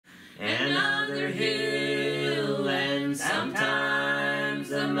another hill, and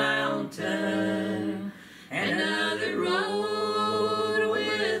sometimes a mountain, another road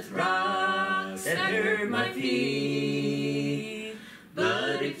with rocks that hurt my feet.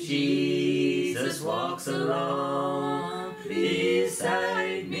 But if Jesus walks along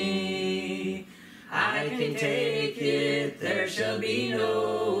beside me, I can take it, there shall be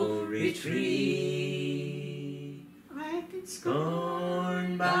no retreat. I've been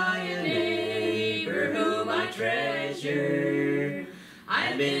scorned by a neighbor whom I treasure.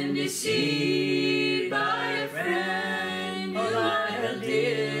 I've been deceived by a friend whom I held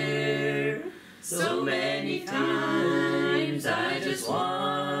dear. So many times I just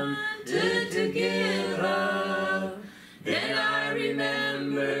wanted to give up. Then I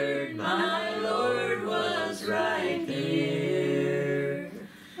remembered my Lord was right there.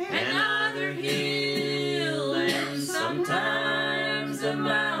 Another hill, and sometimes a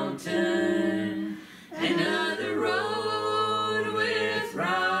mountain, another road with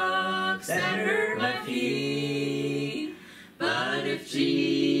rocks that hurt my feet. But if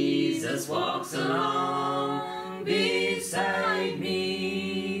Jesus walks along beside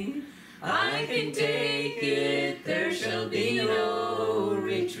me, I can take it, there shall be no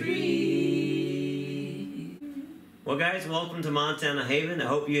retreat. Well guys, welcome to Montana Haven. I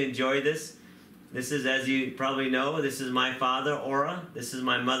hope you enjoy this. This is, as you probably know, this is my father, Ora. This is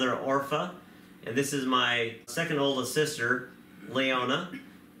my mother, Orpha. And this is my second oldest sister, Leona.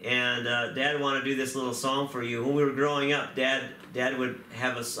 And Dad wanted to do this little song for you. When we were growing up, Dad would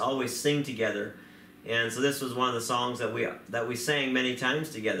have us always sing together. And so this was one of the songs that we sang many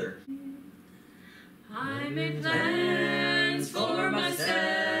times together. I made plans for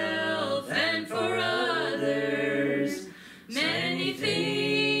myself and for others, many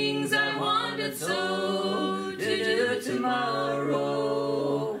things I wanted so to do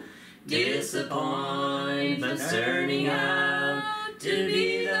tomorrow. Disappointments turning out to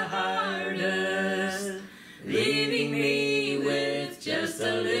be the hardest, leaving me with just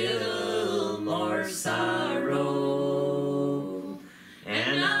a little more sorrow.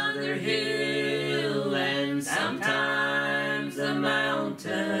 Another hill, and sometimes a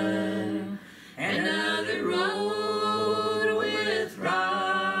mountain, another road with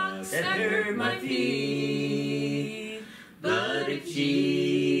rocks that hurt my feet. But if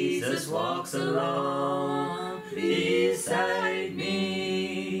Jesus walks along beside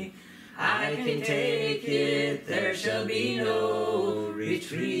me, I can take it, there shall be no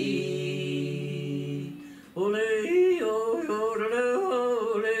retreat.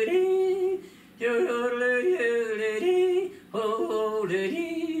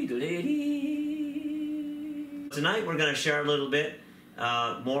 Tonight we're going to share a little bit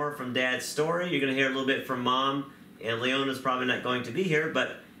more from Dad's story. You're going to hear a little bit from Mom, and Leona's probably not going to be here,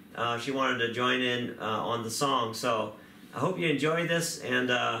 but she wanted to join in on the song. So I hope you enjoy this, and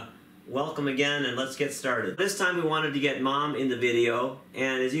welcome again, and let's get started. This time we wanted to get Mom in the video,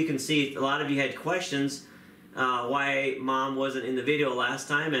 and as you can see, a lot of you had questions why Mom wasn't in the video last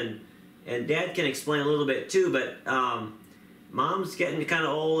time, and Dad can explain a little bit too, but Mom's getting kind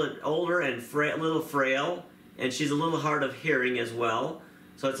of older and a little frail, and she's a little hard of hearing as well,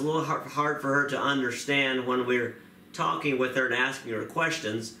 so it's a little hard for her to understand when we're talking with her and asking her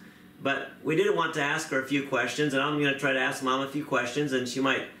questions. But we did want to ask her a few questions, and I'm going to try to ask Mom a few questions, and she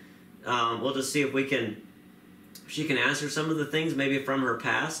might, we'll just see if she can answer some of the things maybe from her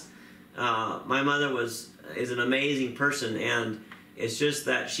past. My mother is an amazing person, and it's just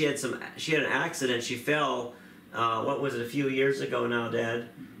that she had an accident. She fell, what was it, a few years ago now, Dad?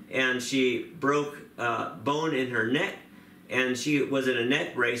 And she broke bone in her neck, and she was in a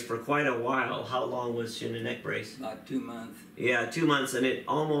neck brace for quite a while. How long was she in a neck brace? About 2 months. Yeah, 2 months, and it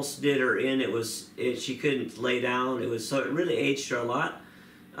almost did her in. She couldn't lay down. So it really aged her a lot.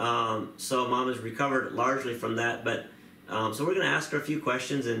 So Mom has recovered largely from that. But so we're going to ask her a few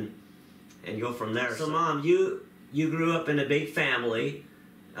questions and go from there. So Mom, you grew up in a big family.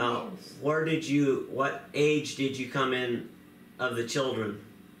 Yes. What age did you come in of the children?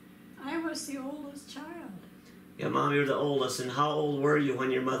 I was the oldest child. Yeah, Mom, you're the oldest. And how old were you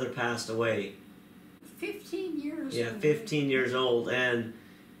when your mother passed away? 15 years Yeah, old. 15 years old. And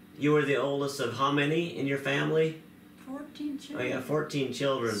you were the oldest of how many in your family? 14 Oh children. yeah, 14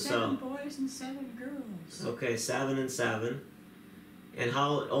 children. 7 boys and 7 girls. Okay, 7 and 7. And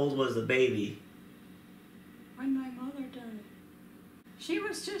how old was the baby? When my mother died. She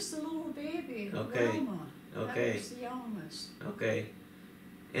was just a little baby. Okay. Wilma. Okay. That was the youngest. Okay.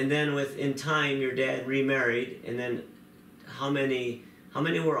 And then in time your dad remarried, and then how many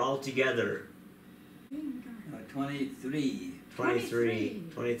were all together? 23.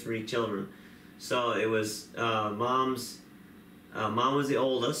 23 children. So it was mom was the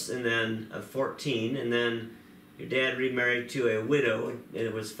oldest, and then 14, and then your dad remarried to a widow, and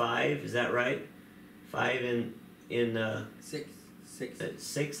it was 5. Is that right? 5 in 6.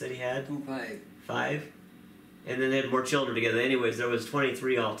 6 that he had. 2, 5. 5, and then they had more children together. Anyways, there was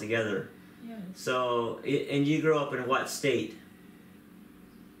 23 altogether. Yes. So, and you grew up in what state?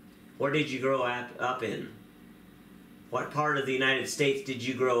 Where did you grow up in? What part of the United States did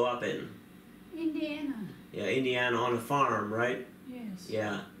you grow up in? Indiana. Yeah, Indiana, on a farm, right? Yes.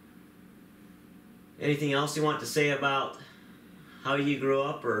 Yeah. Anything else you want to say about how you grew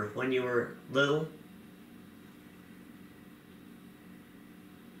up or when you were little?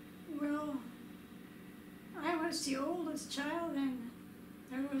 Well, I was the oldest child, and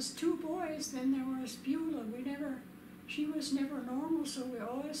there was 2 boys. Then there was Beulah. She was never normal, so we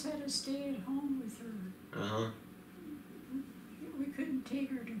always had to stay at home with her. Uh-huh. We couldn't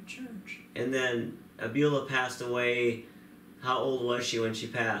take her to church. And then Beulah passed away. How old was she when she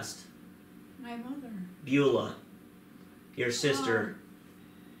passed? My mother. Beulah, your sister.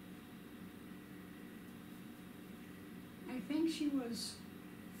 I think she was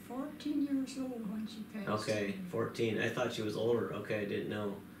 14 years old when she passed. Okay, 14. I thought she was older. Okay, I didn't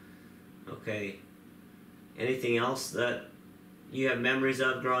know. Okay. Anything else that you have memories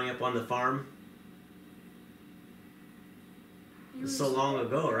of growing up on the farm? It It's so long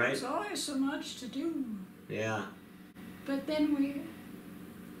ago, There right? was always so much to do. Yeah. But then when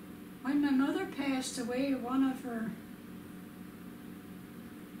my mother passed away,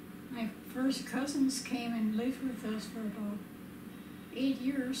 my first cousins came and lived with us for about 8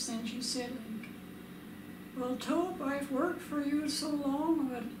 years. Then she said, well, Tope, I've worked for you so long,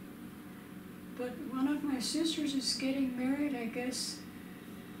 but one of my sisters is getting married. I guess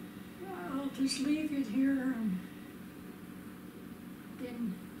I'll just leave it here. And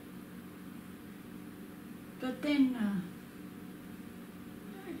then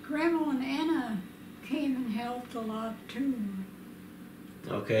Grandma and Anna came and helped a lot too.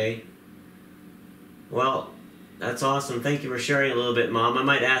 Okay. Well, that's awesome. Thank you for sharing a little bit, Mom. I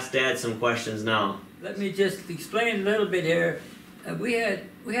might ask Dad some questions now. Let me just explain a little bit here. We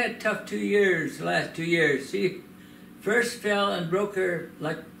had tough 2 years, the last 2 years. She first fell and broke her,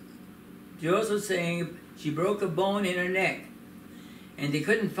 like Joas was saying, she broke a bone in her neck. And they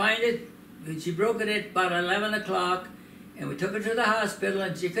couldn't find it. She broke it at about 11 o'clock, and we took her to the hospital,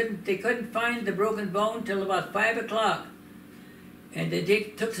 and they couldn't find the broken bone till about 5 o'clock. And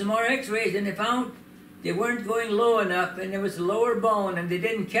they took some more x-rays, and they found they weren't going low enough, and there was a lower bone, and they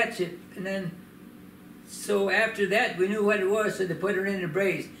didn't catch it. And then, so after that, we knew what it was, so they put her in a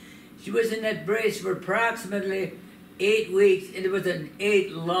brace. She was in that brace for approximately 8 weeks, and it was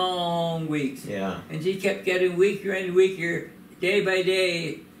 8 long weeks. Yeah. And she kept getting weaker and weaker, day by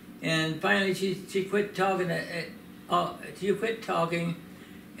day. And finally, she quit talking. She quit talking,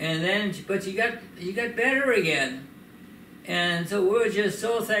 and then, but she got better again. And so we were just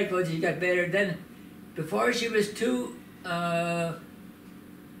so thankful she got better. Then, before she was too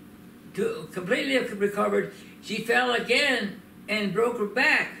completely recovered, she fell again and broke her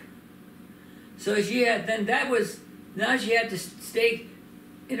back. So she had, now she had to stay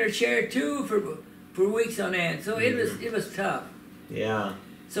in her chair too for weeks on end. So it was tough. Yeah.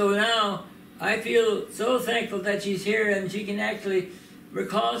 So now I feel so thankful that she's here and she can actually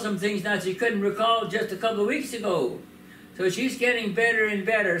recall some things now she couldn't recall just a couple of weeks ago. So she's getting better and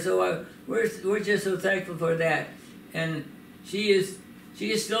better. So we're just so thankful for that. And she is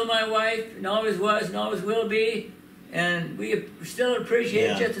still my wife, and always was and always will be. And we still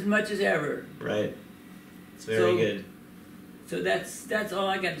appreciate it just as much as ever. Right. It's very good. So that's all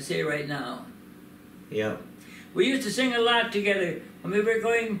I got to say right now. Yep. We used to sing a lot together when we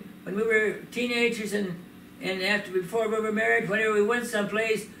were teenagers, and before we were married. Whenever we went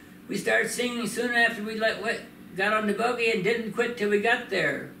someplace, we started singing soon after we got on the buggy and didn't quit till we got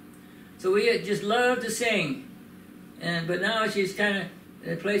there. So we just loved to sing. But now she's kind of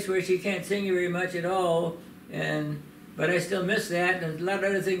in a place where she can't sing very much at all. But I still miss that, and a lot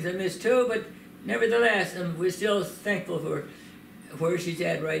of other things I miss too. But nevertheless, we're still thankful for where she's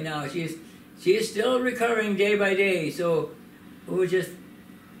at right now. She is still recovering day by day. So we're just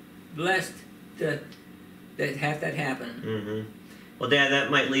blessed to have that happen. Mm-hmm. Well, Dad,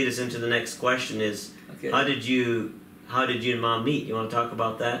 that might lead us into the next question: is Okay. how did you and Mom meet? You want to talk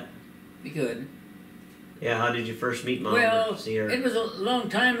about that? Be good. Yeah. How did you first meet Mom? Well, or see her? it was a long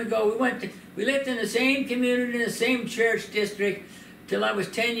time ago. We lived in the same community, in the same church district, till I was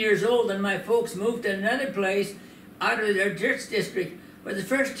 10 years old, and my folks moved to another place out of their church district. But the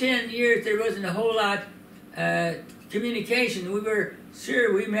first 10 years, there wasn't a whole lot communication. We were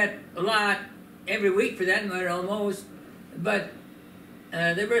sure we met a lot, every week for that matter almost. But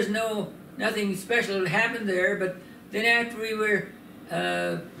there was nothing special that happened there. But then after we were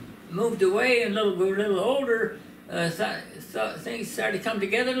moved away and we were a little older, things started to come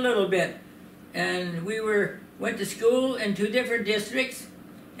together a little bit. And we went to school in 2 different districts,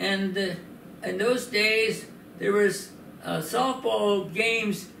 and in those days there was softball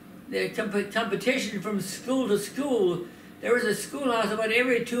games, the competition from school to school. There was a schoolhouse about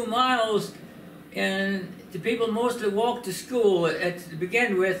every 2 miles, and the people mostly walked to school to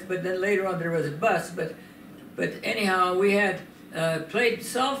begin with, but then later on there was a bus. But anyhow, we had played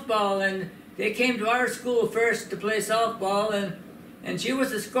softball, and they came to our school first to play softball, and she was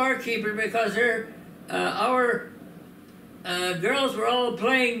the scorekeeper because our girls were all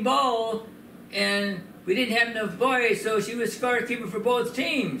playing ball, and we didn't have enough boys, so she was scorekeeper for both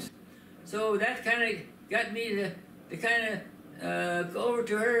teams. So that kind of got me to kind of go over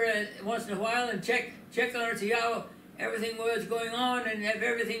to her once in a while and check on her, see how everything was going on, and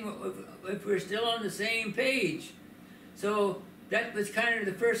if we're still on the same page. So that was kind of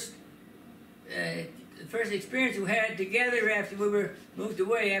the first experience we had together after we were moved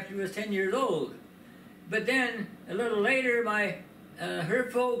away after we was 10 years old. But then a little later, her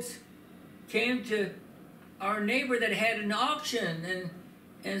folks came to our neighbor that had an auction,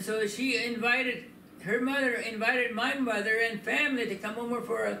 and so her mother invited my mother and family to come over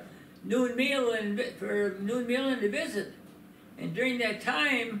for a noon meal and to visit. And during that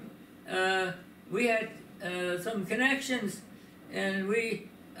time, we had some connections, and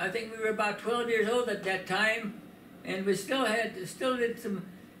I think we were about 12 years old at that time, and we still did some.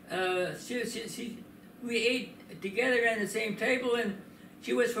 We ate together at the same table, and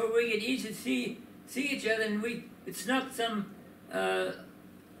she was where we could each see each other, and we snuck some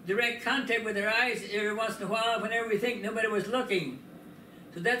direct contact with our eyes every once in a while whenever we think nobody was looking.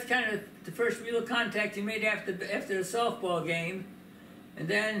 So that's kind of the first real contact we made after the softball game.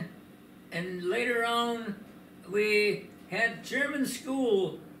 And later on, we had German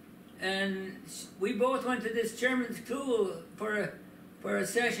school, and we both went to this German school for a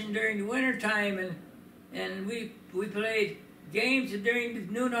session during the winter time, and we played games during the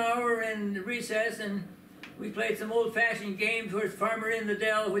noon hour and the recess, and we played some old-fashioned games where it's Farmer in the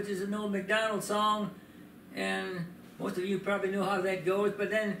Dell, which is an old McDonald song, and most of you probably know how that goes.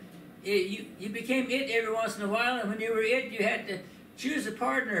 But then you became it every once in a while, and when you were it, you had to choose a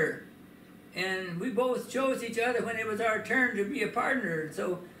partner. And we both chose each other when it was our turn to be a partner.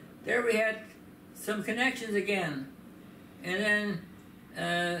 So there we had some connections again. And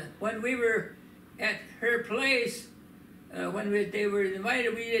then when we were at her place, when they were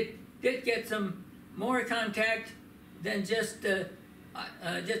invited, we did get some more contact than just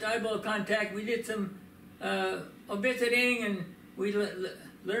eyeball contact. We did some visiting, and we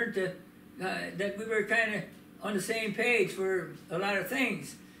learned that we were kind of on the same page for a lot of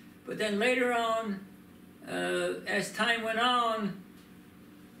things. But then later on, as time went on,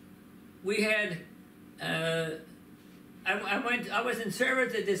 we had I was in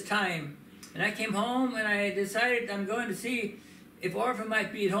service at this time, and I came home and I decided I'm going to see if Orpha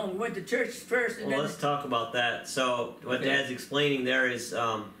might be at home. We went to church first, and let's talk about that. So what Dad's explaining there is,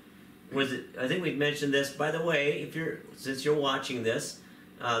 I think we've mentioned this. By the way, since you're watching this,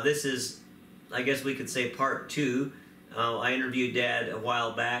 this is, I guess we could say, part 2. I interviewed Dad a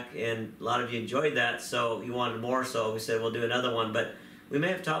while back, and a lot of you enjoyed that, so you wanted more, so we said we'll do another one. But we may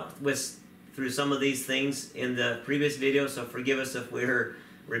have talked through some of these things in the previous video, so forgive us if we're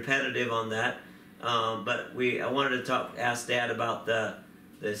repetitive on that. But I wanted to ask Dad about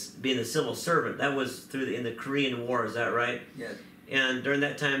this being a civil servant. That was in the Korean War, is that right? Yes. And during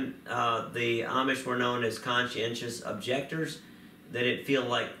that time, the Amish were known as conscientious objectors. They didn't feel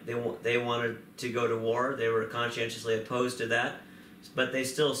like they wanted to go to war. They were conscientiously opposed to that, but they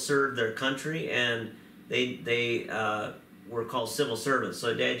still served their country, and they were called civil servants.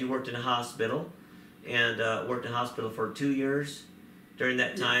 So, Dad, you worked in a hospital, and worked in a hospital for 2 years during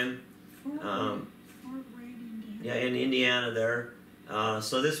that time. Yeah, in Indiana there.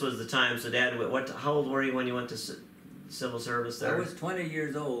 So this was the time. So, Dad, how old were you when you went to civil service there? I was 20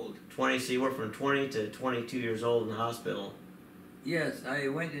 years old. 20. So you worked from 20 to 22 years old in the hospital. Yes, I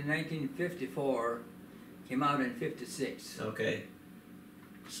went in 1954, came out in 56. Okay.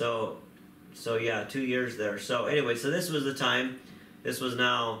 So yeah, 2 years there. So anyway, so this was the time. This was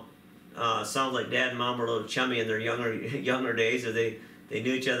now, sounds like Dad and Mom were a little chummy in their younger days. Or they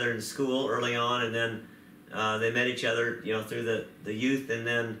knew each other in school early on, and then they met each other, through the youth, and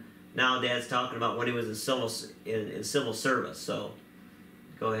then now Dad's talking about when he was in civil service. So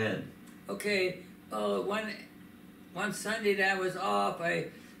go ahead. Okay. One Sunday that I was off, I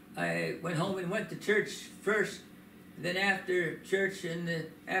I went home and went to church first. Then after church in the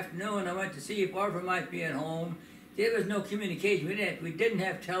afternoon, I went to see if Orpha might be at home. There was no communication. We didn't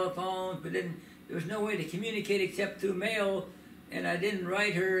have telephones. There was no way to communicate except through mail. And I didn't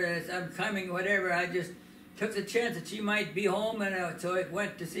write her as I'm coming, whatever. I just took the chance that she might be home, and so I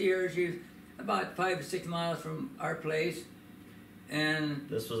went to see her. She was about 5 or 6 miles from our place. And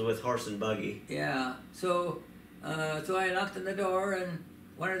this was with horse and buggy. yeah, so I knocked on the door, and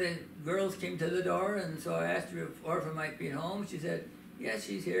one of the girls came to the door, and so I asked her if Orpha might be at home. She said, yes,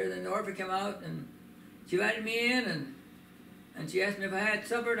 she's here. Then Orpha came out, and she invited me in, and she asked me if I had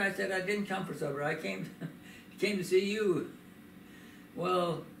supper, and I said I didn't come for supper. I came to see you.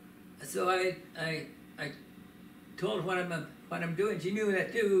 Well, so I told her what I'm doing. She knew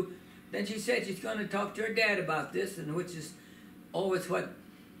that too. Then she said she's going to talk to her dad about this, and which is always what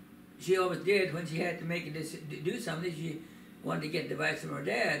she always did when she had to do something. She wanted to get advice from her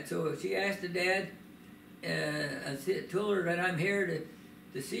dad. So she asked the dad, told her that I'm here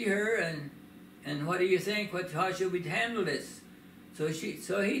to see her, and what do you think? How should we handle this? So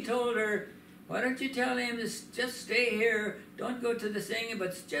he told her, why don't you tell him to just stay here? Don't go to the singing,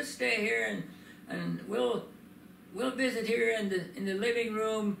 but just stay here, and we'll visit here in the living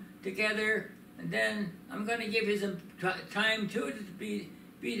room together. And then I'm going to give you some time too to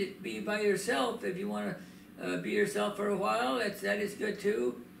be by yourself. If you want to be yourself for a while, that is good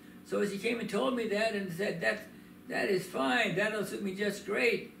too. So she came and told me that, and said that is fine. That'll suit me just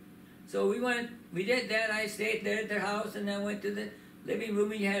great. So we did that. I stayed there at their house, and then went to the living room.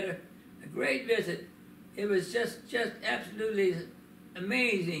 We had a great visit. It was just absolutely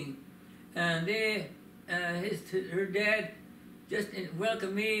amazing. And her dad just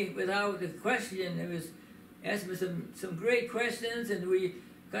welcomed me without a question. It was asked me some great questions, and we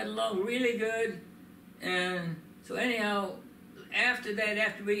got along really good. And so anyhow, after that,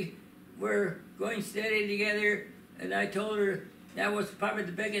 after we were going steady together, and I told her that was probably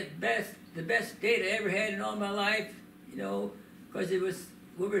the best date I ever had in all my life, because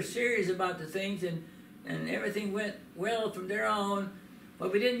we were serious about the things, and everything went well from there on.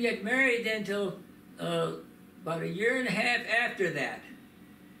 But we didn't get married until about 1.5 years after that,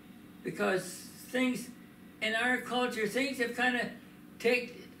 because things in our culture, things have kind of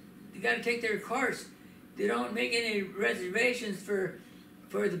got to take their course. They don't make any reservations for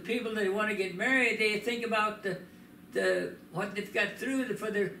the people that want to get married. They think about what they've got through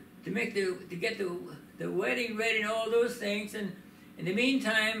to get the wedding ready and all those things. And in the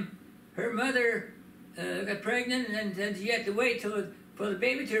meantime, her mother got pregnant, and then she had to wait for the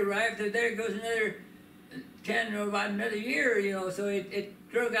baby to arrive. So there goes another 10 or about another year, so it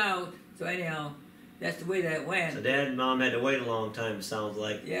drug out. So anyhow, that's the way that went. So Dad and Mom had to wait a long time, it sounds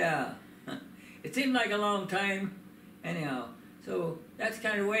like. Yeah. It seemed like a long time. Anyhow, so that's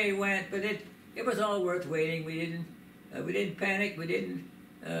kind of the way it went, but it was all worth waiting. We didn't panic. We didn't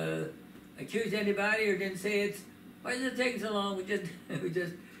accuse anybody or didn't say why does it take so long? We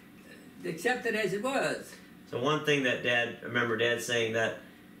just accepted it as it was. So one thing that I remember Dad saying that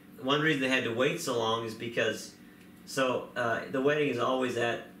one reason they had to wait so long is because the wedding is always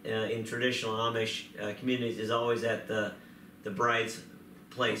in traditional Amish communities is always at the bride's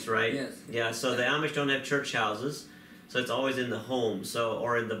place, right? Yes. Yeah. So the Amish don't have church houses, so it's always in the home,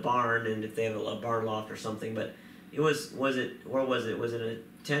 or in the barn, and if they have a barn loft or something. But where was it? Was it in a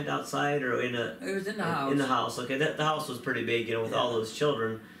tent outside or in a? It was in the house. In the house. Okay, the house was pretty big, with all those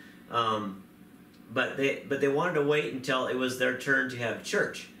children. But they wanted to wait until it was their turn to have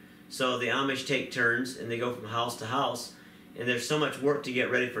church. So the Amish take turns, and they go from house to house. And there's so much work to get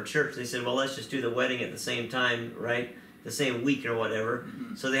ready for church. They said, well, let's just do the wedding at the same time, right? The same week or whatever.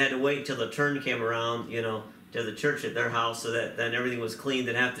 Mm-hmm. So they had to wait until the turn came around, to the church at their house, so that then everything was clean.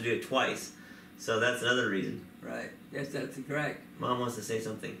 They'd have to do it twice. So that's another reason. Right. Yes, that's correct. Mom wants to say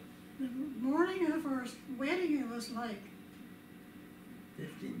something. The morning of our wedding, it was like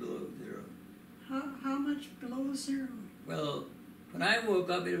 15 below zero. How much below zero? Well, when I woke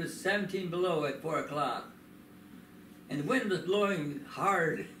up, it was 17 below at 4 o'clock. And the wind was blowing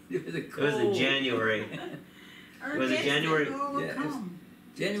hard. It was cold. It was in January. Was it January? Yeah,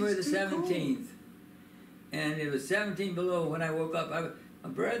 January the 17th. And it was 17 below when I woke up. My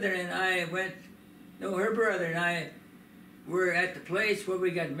brother and I her brother and I were at the place where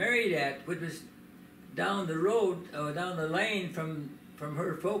we got married at, which was down the road, down the lane from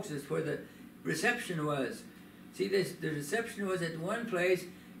her folks, is where the reception was. See, the reception was at one place,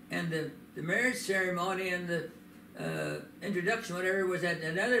 and the marriage ceremony and the introduction, whatever, was at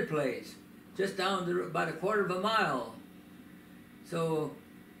another place, just down about a quarter of a mile. So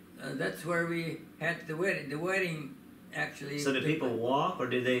that's where we had the wedding actually. So did people walk, or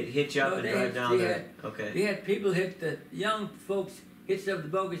did they hitch up and drive down there? Okay. We had people hit the young folks hitched up the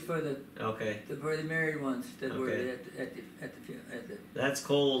bogies for the for the married ones that were at the. That's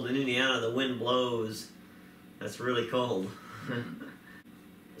cold in Indiana. The wind blows. That's really cold.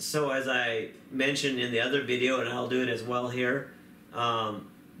 So as I mentioned in the other video, and I'll do it as well here,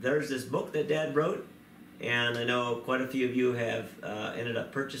 there's this book that Dad wrote, and I know quite a few of you have ended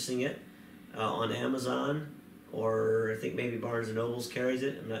up purchasing it on Amazon, or I think maybe Barnes & Noble's carries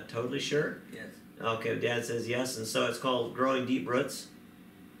it. I'm not totally sure. Yes. Okay, Dad says yes, and so it's called Growing Deep Roots.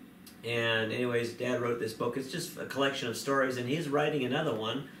 And anyways, Dad wrote this book. It's just a collection of stories, and he's writing another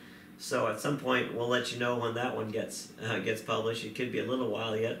one. So at some point, we'll let you know when that one gets published. It could be a little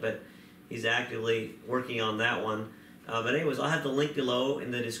while yet, but he's actively working on that one. But anyways, I'll have the link below in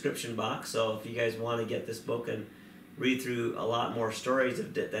the description box. So if you guys want to get this book and read through a lot more stories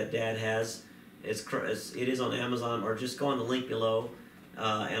that Dad has, it is on Amazon, or just go on the link below,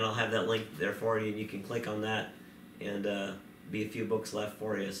 and I'll have that link there for you, and you can click on that, and be a few books left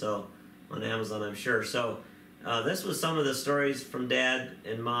for you. So on Amazon, I'm sure. So. This was some of the stories from Dad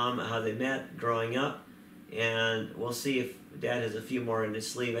and Mom, how they met growing up, and we'll see if Dad has a few more in his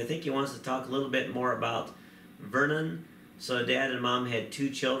sleeve. I think he wants to talk a little bit more about Vernon. So Dad and Mom had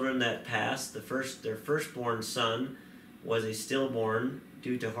 2 children that passed. Their firstborn son was a stillborn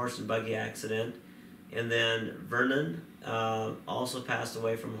due to horse and buggy accident, and then Vernon also passed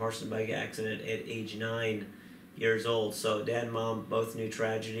away from a horse and buggy accident at age 9 years old. So Dad and Mom both knew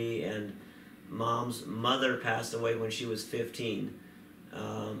tragedy, and Mom's mother passed away when she was 15,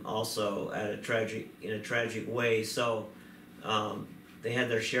 also in a tragic way. So they had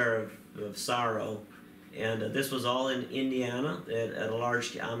their share of sorrow, and this was all in Indiana at a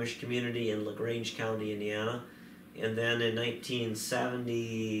large Amish community in LaGrange County, Indiana. And then in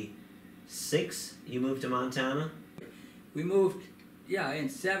 1976, you moved to Montana. We moved. Yeah, in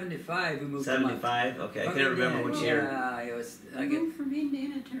 75 we moved 75? Okay, I can't remember which year. Yeah, it was... I moved from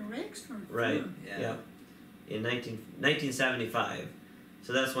Indiana to Rexford. Right, yeah. In 1975.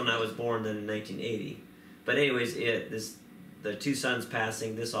 So that's when I was born, then in 1980. But anyways, the 2 sons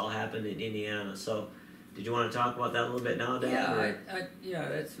passing, this all happened in Indiana. So did you want to talk about that a little bit now, Dad? Yeah,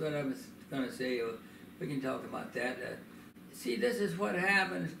 that's what I was going to say. We can talk about that. See, this is what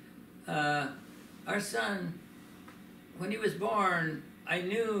happened. Our son... When he was born, I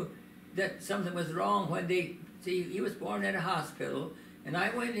knew that something was wrong when he was born at a hospital, and I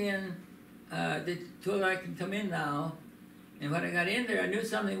went in, they told I could come in now, and when I got in there, I knew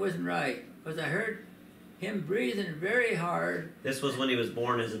something wasn't right, because I heard him breathing very hard. This was when he was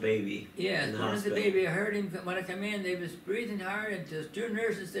born as a baby. Yeah, in the born as a hospital. baby. I heard him, when I come in, they was breathing hard, and there's 2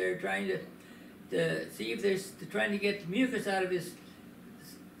 nurses there trying to see if they're trying to get the mucus out of his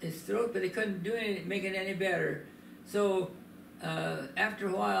throat, but they couldn't do anything, make it any better. So after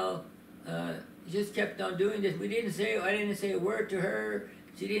a while, he just kept on doing this. I didn't say a word to her.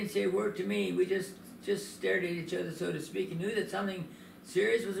 She didn't say a word to me. We just stared at each other, so to speak, and knew that something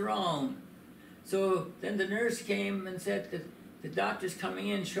serious was wrong. So then the nurse came and said that the doctor's coming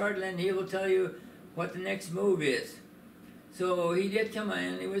in shortly, and he will tell you what the next move is. So he did come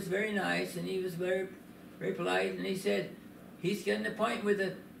in. He was very nice, and he was very, very polite, and he said he's got an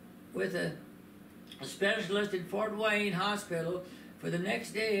appointment with a specialist in Fort Wayne Hospital for the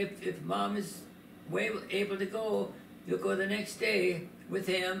next day. If Mom is able to go, you'll go the next day with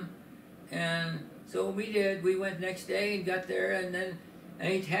him. And so we did. We went next day and got there, and then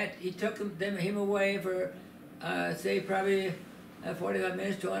he took him away for say probably 45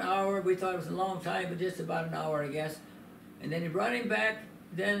 minutes to an hour. We thought it was a long time, but just about an hour, I guess. And then he brought him back.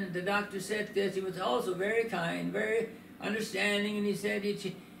 Then the doctor said this. He was also very kind, very understanding, and he said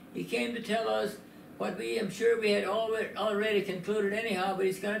he came to tell us what I'm sure we had already concluded anyhow, but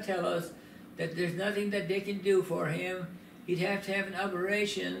he's going to tell us that there's nothing that they can do for him. He'd have to have an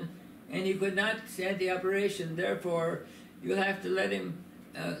operation, and he could not stand the operation. Therefore, you'll have to let him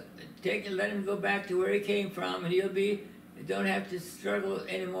let him go back to where he came from, and don't have to struggle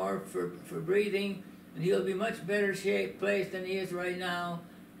anymore for breathing, and he'll be much better place than he is right now.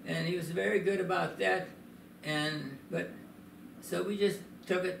 And he was very good about that. So we just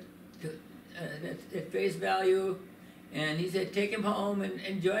took it at face value, and he said take him home and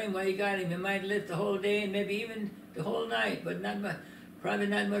enjoy him while you got him. He might live the whole day and maybe even the whole night, but probably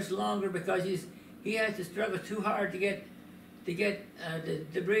not much longer, because he has to struggle too hard to get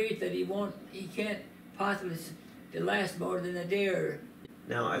the breathe that he can't possibly last more than a day or.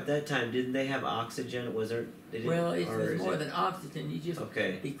 Now at that time, didn't they have oxygen? Was there? Well, it was more than oxygen. He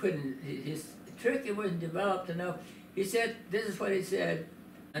couldn't. His trachea wasn't developed enough. He said, this is what he said.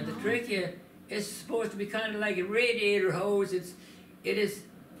 And the trachea it's supposed to be kind of like a radiator hose. It's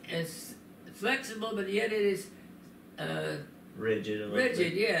flexible, but yet it is Rigid.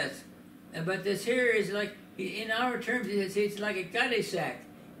 rigid. Yes, but this here is like in our terms, it's like a gunny sack.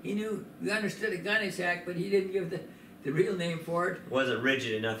 We understood a gunny sack, but he didn't give the real name for it. It wasn't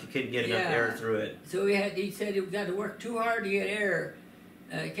rigid enough. You couldn't get enough air through it. So he said he got to work too hard to get air.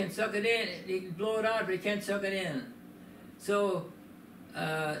 He can suck it in. He can blow it out, but he can't suck it in. So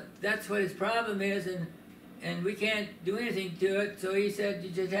that's what his problem is, and we can't do anything to it. So he said you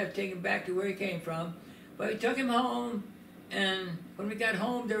just have to take him back to where he came from. But we took him home, and when we got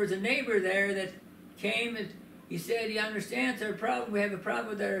home, there was a neighbor there that came, and he said he understands our problem. We have a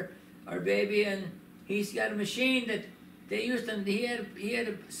problem with our baby, and he's got a machine that they used to. He had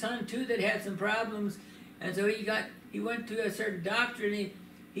a son too that had some problems, and so he went to a certain doctor, and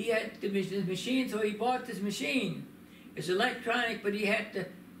he had the machine, so he bought this machine. It's electronic, but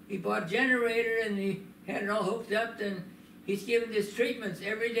he bought a generator, and he had it all hooked up, and he's given this treatments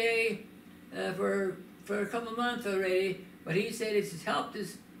every day for a couple of months already. But he said it's helped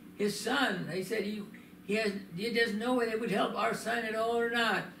his son. He said he doesn't know whether it would help our son at all or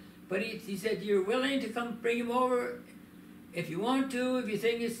not. But he said you're willing to come bring him over if you want to. If you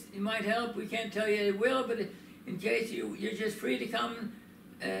think it might help, we can't tell you it will, but in case you're just free to come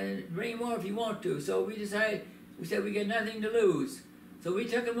and bring him over if you want to. So we said we got nothing to lose. So we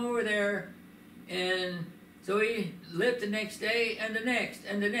took him over there, and so he lived the next day and the next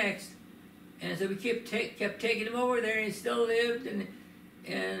and the next. And so we kept taking him over there, and he still lived, and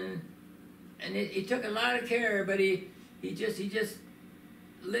it took a lot of care, but he just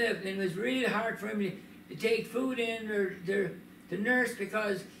lived, and it was really hard for him to take food in or to nurse,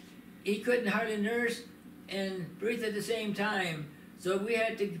 because he couldn't hardly nurse and breathe at the same time. So we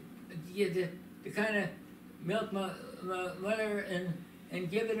had to kind of milk my mother and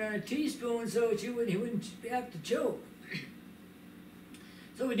give it on a teaspoon so he wouldn't have to choke.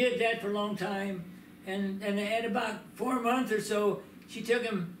 So we did that for a long time, and at about 4 months or so, she took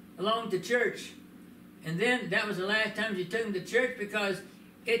him along to church. And then that was the last time she took him to church, because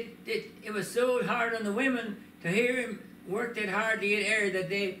it was so hard on the women to hear him work that hard to get air that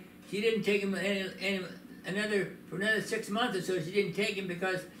she didn't take him for another 6 months or so. She didn't take him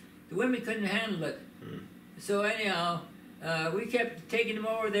because the women couldn't handle it. So anyhow, we kept taking him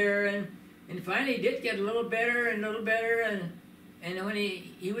over there, and finally he did get a little better, and when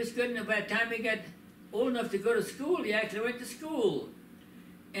he was good enough, by the time he got old enough to go to school, he actually went to school.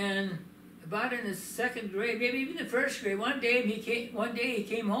 And about in the second grade, maybe even the first grade, one day he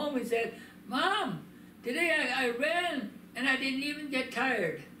came home and said, "Mom, today I ran and I didn't even get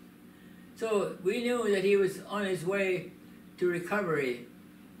tired." So we knew that he was on his way to recovery,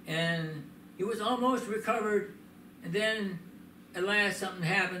 and he was almost recovered. And then at last something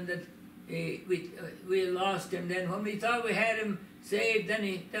happened that we lost him. Then when we thought we had him saved, then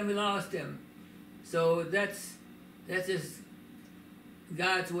we lost him. So that's just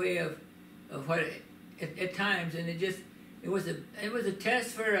God's way of what at times, and it was a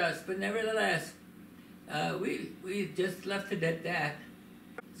test for us. But nevertheless, we just left it at that.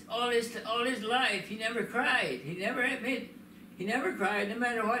 All his life, he never cried. He never cried. No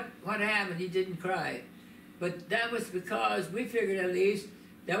matter what happened, he didn't cry. But that was because, we figured at least,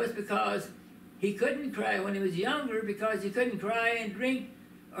 that was because he couldn't cry when he was younger, because he couldn't cry and drink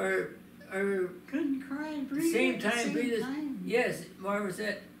or couldn't cry and breathe same at the time. same time. Yes,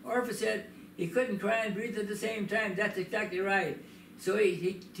 Orpha said he couldn't cry and breathe at the same time. That's exactly right. So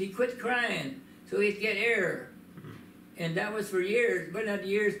he quit crying, so he'd get air. And that was for years, but not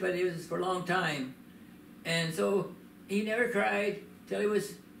years, but it was for a long time. And so he never cried till he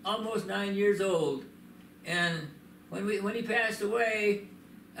was almost 9 years old. And when he passed away,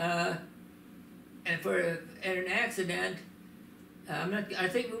 and at an accident, I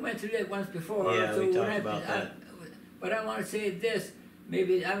think we went through that once before. Yeah, so we talked about that. But I want to say this.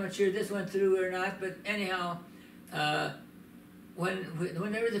 Maybe I'm not sure this went through or not. But anyhow,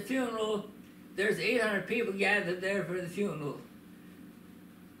 when there was a funeral, there's 800 people gathered there for the funeral.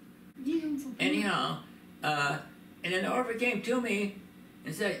 Beautiful. Anyhow, and then Orpha came to me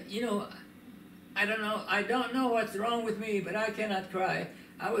and said, I don't know what's wrong with me, but I cannot cry.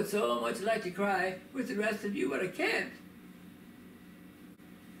 I would so much like to cry with the rest of you, but I can't.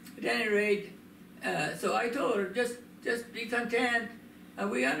 At any rate, so I told her, just be content.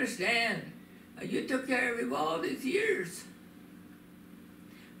 We understand. You took care of him all these years.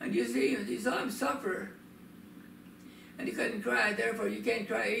 And you saw him suffer. And he couldn't cry, therefore you can't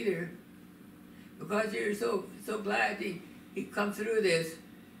cry either. Because you're so glad he come through this.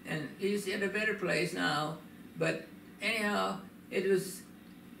 And he's in a better place now. But anyhow, it was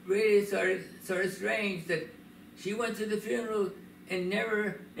really sort of strange that she went to the funeral and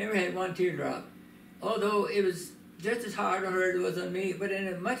never had one teardrop. Although it was just as hard on her as it was on me, but in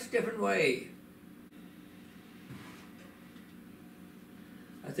a much different way.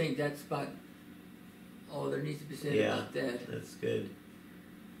 I think that's about all there needs to be said about that. That's good.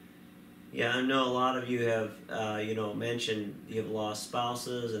 Yeah, I know a lot of you have, mentioned you have lost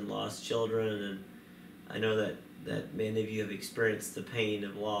spouses and lost children, and I know that many of you have experienced the pain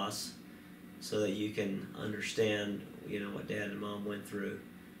of loss, so that you can understand, what Dad and Mom went through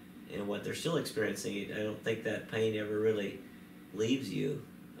and what they're still experiencing. I don't think that pain ever really leaves you.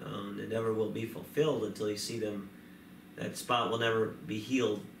 It never will be fulfilled until you see them. That spot will never be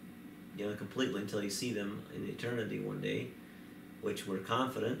healed, completely until you see them in eternity one day, which we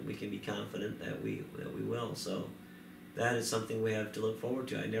can be confident that we will. So that is something we have to look forward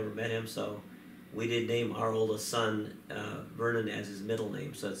to. I never met him, so we did name our oldest son Vernon as his middle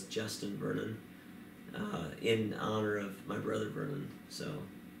name, so it's Justin Vernon, in honor of my brother Vernon. So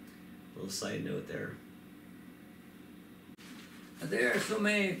a little side note there. There are so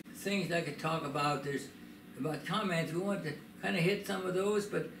many things I could talk about. There's about comments. We want to kind of hit some of those,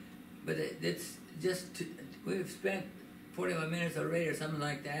 but it's just we've spent 45 minutes already or something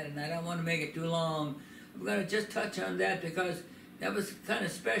like that, and I don't want to make it too long. I'm going to just touch on that because that was kind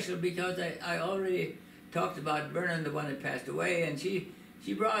of special, because I already talked about Vernon, the one that passed away, and she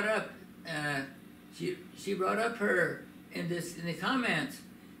brought up she brought up her in the comments,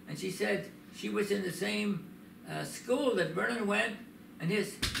 and she said she was in the same school that Vernon went, and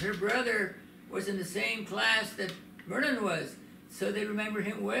her brother was in the same class that Vernon was, so they remember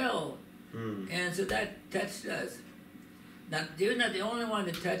him well. And so that touched us. Now, he was not the only one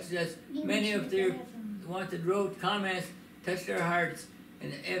that touched us. Many of the ones that wrote comments touched our hearts.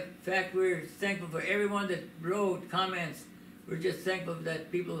 And in fact, we're thankful for everyone that wrote comments. We're just thankful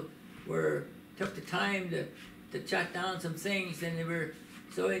that people took the time to jot down some things, and they were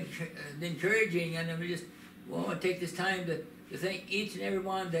so encouraging. And we just want to take this time to thank each and every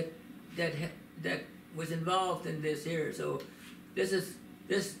one that was involved in this here. So this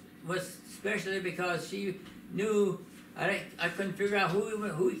was especially because she knew. I couldn't figure out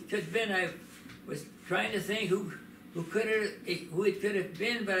who it could have been. I was trying to think who it could have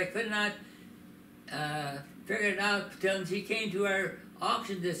been, but I could not figure it out until she came to our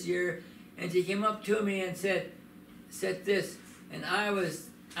auction this year, and she came up to me and said this, and I was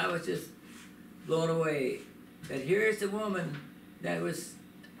just blown away. That here's the woman that was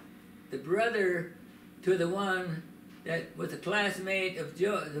the brother to the one that was a classmate of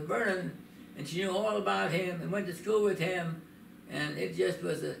the Vernon, and she knew all about him and went to school with him, and it just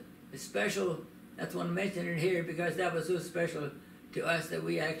was a special. That's why I mentioned it here, because that was so special to us that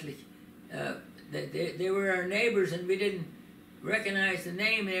we actually that they were our neighbors, and we didn't recognize the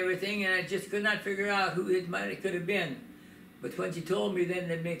name and everything, and I just could not figure out who it could have been. But when she told me,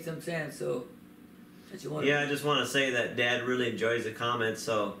 then it made some sense. So I just want to say that Dad really enjoys the comments,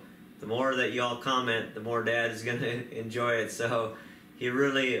 so the more that y'all comment, the more Dad is going to enjoy it. So he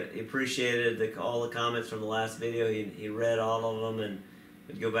really appreciated all the comments from the last video. He read all of them and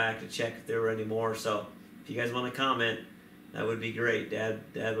would go back to check if there were any more. So if you guys want to comment, that would be great. Dad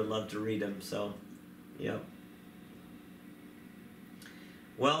would love to read them. So, yep.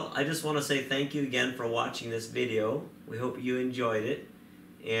 Well, I just want to say thank you again for watching this video. We hope you enjoyed it.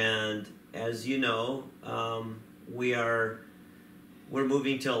 And as you know, we're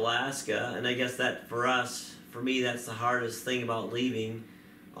moving to Alaska, and I guess that for me, that's the hardest thing about leaving.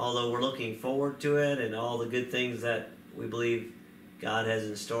 Although we're looking forward to it and all the good things that we believe God has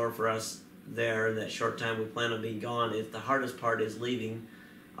in store for us there in that short time we plan on being gone. The hardest part is leaving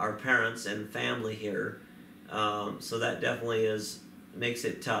our parents and family here. So that definitely makes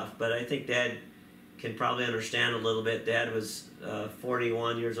it tough. But I think Dad can probably understand a little bit. Dad was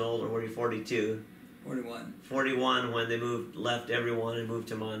 41 years old, or were you 42? 41. 41 when they left everyone and moved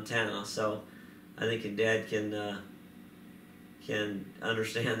to Montana. So I think Dad can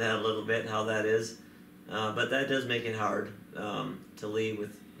understand that a little bit, how that is. But that does make it hard to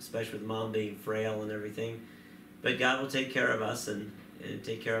leave, especially with Mom being frail and everything. But God will take care of us and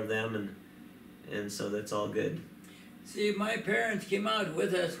take care of them, and so that's all good. See, my parents came out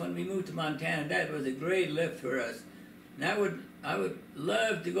with us when we moved to Montana. That was a great lift for us. And I would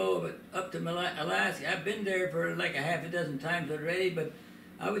love to go up to Alaska. I've been there for like a half a dozen times already, but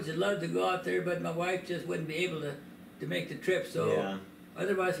I would just love to go out there, but my wife just wouldn't be able to make the trip. So yeah.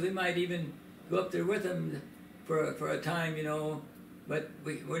 Otherwise, we might even go up there with them for a time, But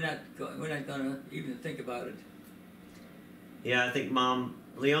we're not going to even think about it. Yeah, I think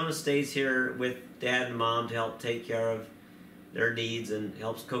Leona stays here with Dad and Mom to help take care of their needs and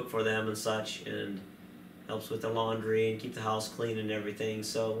helps cook for them and such, and helps with the laundry and keep the house clean and everything.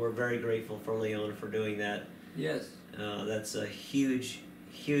 So we're very grateful for Leona for doing that. Yes. That's a huge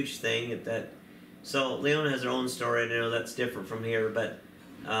thing. So Leona has her own story. I know that's different from here, but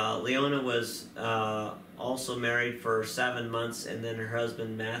Leona was also married for 7 months, and then her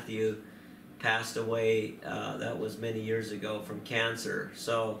husband Matthew passed away. That was many years ago from cancer.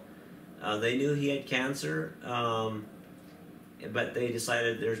 So they knew he had cancer, but they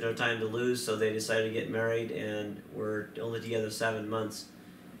decided there's no time to lose, so they decided to get married, and we're only together 7 months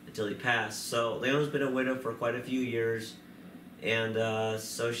until he passed. So Leona's been a widow for quite a few years, and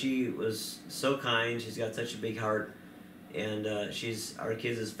so she was so kind. She's got such a big heart, and she's our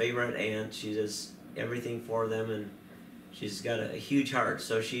kids' favorite aunt. She does everything for them, and she's got a huge heart.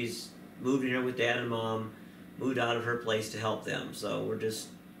 So she's moved in here with Dad and Mom, moved out of her place to help them. So we're just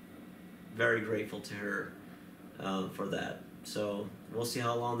very grateful to her for that. So we'll see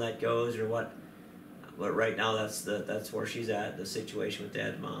how long that goes or what. But right now that's where she's at, the situation with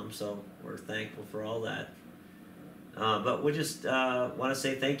Dad and Mom. So we're thankful for all that. But we just want to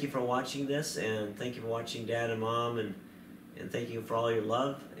say thank you for watching this, and thank you for watching Dad and Mom, and thank you for all your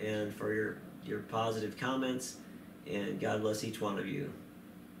love and for your positive comments, and God bless each one of you.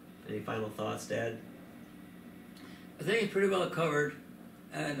 Any final thoughts, Dad? I think it's pretty well covered,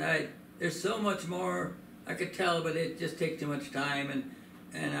 and there's so much more I could tell, but it just takes too much time,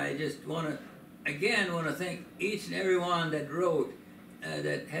 and I just want to thank each and every one that wrote,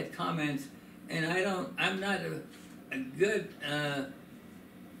 that had comments, and I'm not a good, I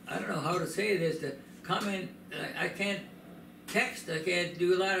don't know how to say this, to comment. I can't text, I can't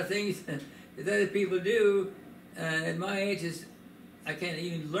do a lot of things that other people do. At my age, I can't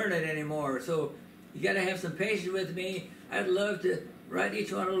even learn it anymore. So you got to have some patience with me. I'd love to write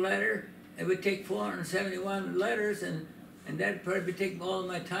each one a letter. It would take 471 letters, and that'd probably take all of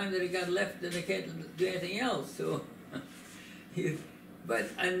my time that I got left, that I can't do anything else. So, but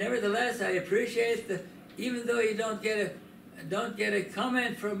nevertheless, I appreciate even though you don't get a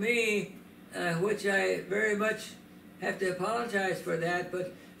comment from me, which I very much have to apologize for that.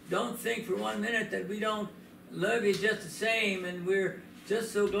 But don't think for 1 minute that we don't love you just the same, and we're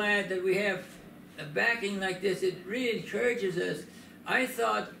just so glad that we have a backing like this. It really encourages us. I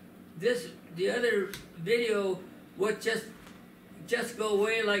thought the other video would just go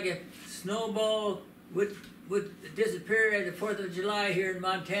away like a snowball would disappear at the 4th of July here in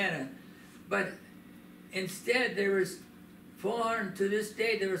Montana. But instead there was to this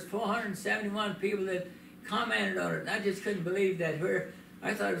day there was 471 people that commented on it. And I just couldn't believe that.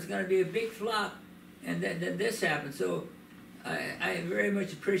 I thought it was going to be a big flop, and then this happened. So I very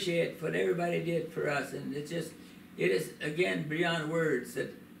much appreciate what everybody did for us, and it is again beyond words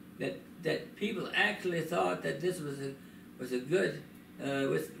that people actually thought that this was a good,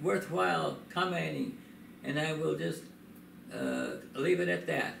 was worthwhile commenting, and I will just leave it at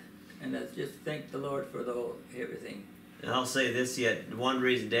that, and let's just thank the Lord for everything. And I'll say this yet: one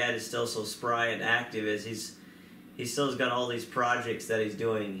reason Dad is still so spry and active is he still has got all these projects that he's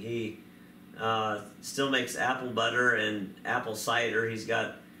doing. He still makes apple butter and apple cider. He's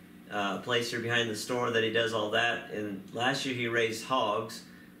got a place here behind the store that he does all that. And last year he raised hogs.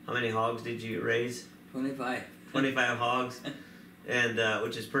 How many hogs did you raise? 25. 25 hogs, and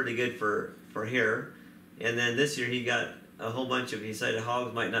which is pretty good for here. And then this year he got a whole bunch of. He said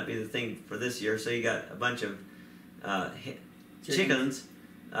hogs might not be the thing for this year, so he got a bunch of chickens.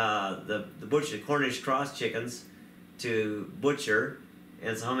 The butcher, Cornish cross chickens, to butcher.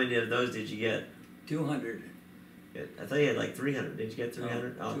 And so how many of those did you get? 200. I thought you had like 300. Did you get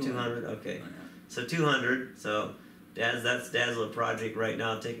 300? Oh, 200. Okay. Oh, yeah. So 200. So that's Dad's little project right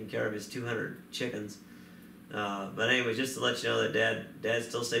now, taking care of his 200 chickens. But anyway, just to let you know that Dad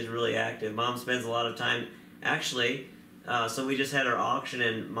still stays really active. Mom spends a lot of time. Actually, so we just had our auction,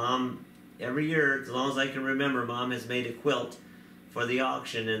 and Mom, every year, as long as I can remember, Mom has made a quilt for the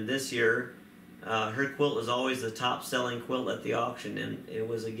auction. And this year, her quilt was always the top-selling quilt at the auction, and it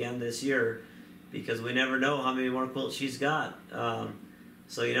was again this year, because we never know how many more quilts she's got.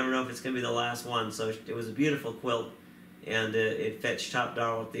 So you never know if it's going to be the last one. So it was a beautiful quilt, and it fetched top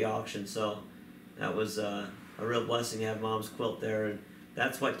dollar at the auction. So that was a real blessing to have Mom's quilt there, and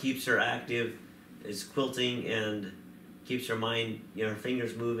that's what keeps her active, is quilting, and keeps her mind, her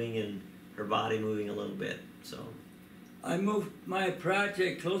fingers moving and her body moving a little bit. So I moved my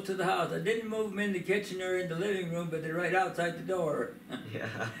project close to the house. I didn't move them in the kitchen or in the living room, but they're right outside the door.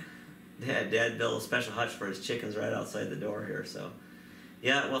 Yeah. Dad built a special hutch for his chickens right outside the door here. So,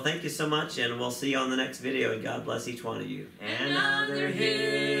 yeah, well, thank you so much, and we'll see you on the next video, and God bless each one of you. Another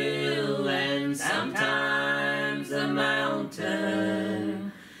hill and sometimes a mountain.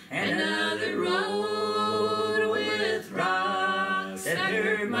 mountain, another road with rocks that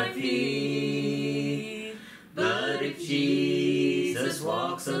hurt my feet. But if Jesus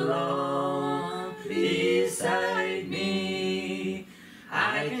walks along beside me,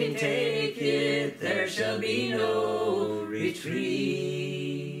 I can take it, there shall be no retreat.